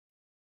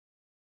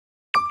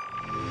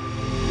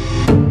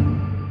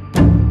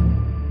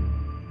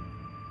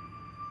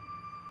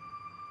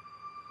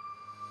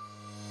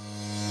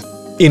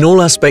In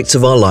all aspects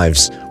of our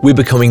lives, we're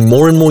becoming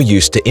more and more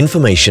used to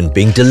information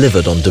being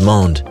delivered on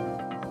demand.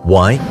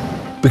 Why?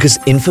 Because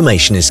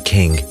information is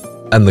king,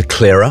 and the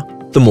clearer,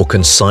 the more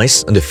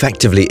concise and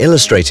effectively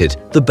illustrated,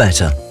 the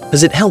better,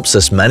 as it helps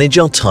us manage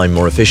our time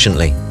more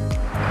efficiently.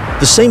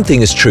 The same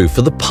thing is true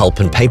for the pulp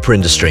and paper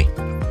industry.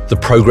 The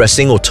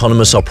progressing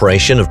autonomous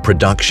operation of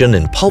production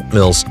in pulp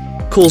mills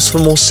calls for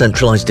more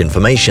centralized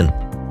information,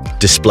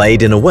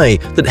 displayed in a way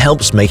that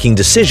helps making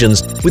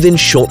decisions within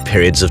short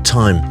periods of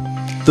time.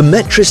 The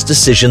Metris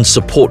Decision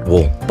Support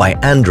Wall by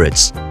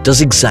ANDRITZ does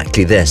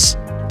exactly this.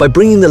 By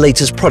bringing the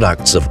latest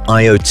products of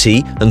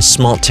IoT and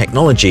smart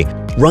technology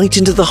right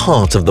into the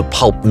heart of the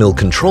pulp mill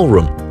control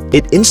room,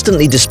 it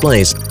instantly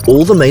displays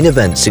all the main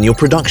events in your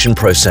production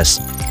process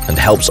and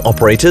helps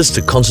operators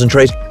to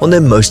concentrate on their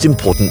most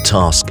important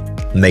task,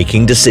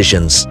 making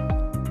decisions.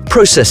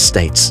 Process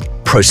states,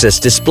 process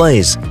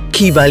displays,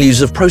 key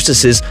values of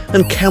processes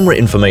and camera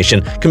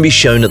information can be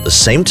shown at the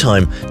same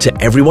time to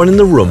everyone in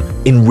the room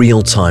in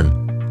real time.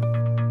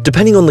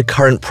 Depending on the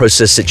current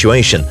process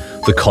situation,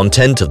 the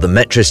content of the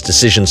Metris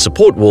Decision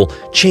Support Wall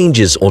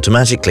changes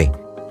automatically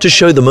to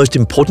show the most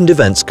important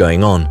events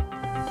going on.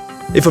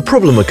 If a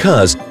problem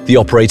occurs, the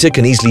operator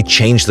can easily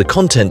change the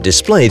content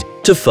displayed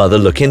to further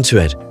look into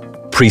it.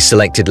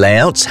 Pre-selected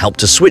layouts help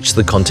to switch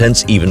the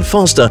contents even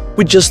faster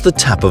with just the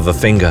tap of a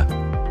finger.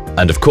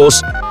 And of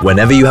course,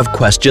 whenever you have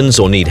questions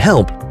or need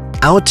help,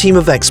 our team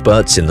of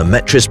experts in the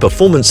Metris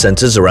performance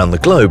centers around the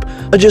globe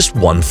are just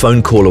one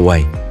phone call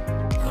away.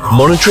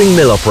 Monitoring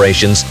mill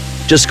operations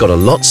just got a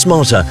lot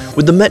smarter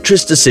with the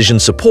Metris Decision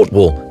Support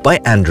Wall by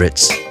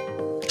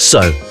ANDRITZ.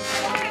 So,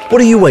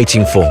 what are you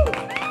waiting for?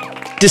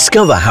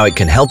 Discover how it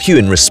can help you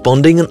in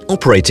responding and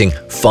operating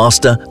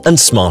faster and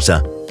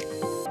smarter.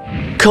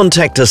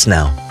 Contact us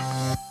now.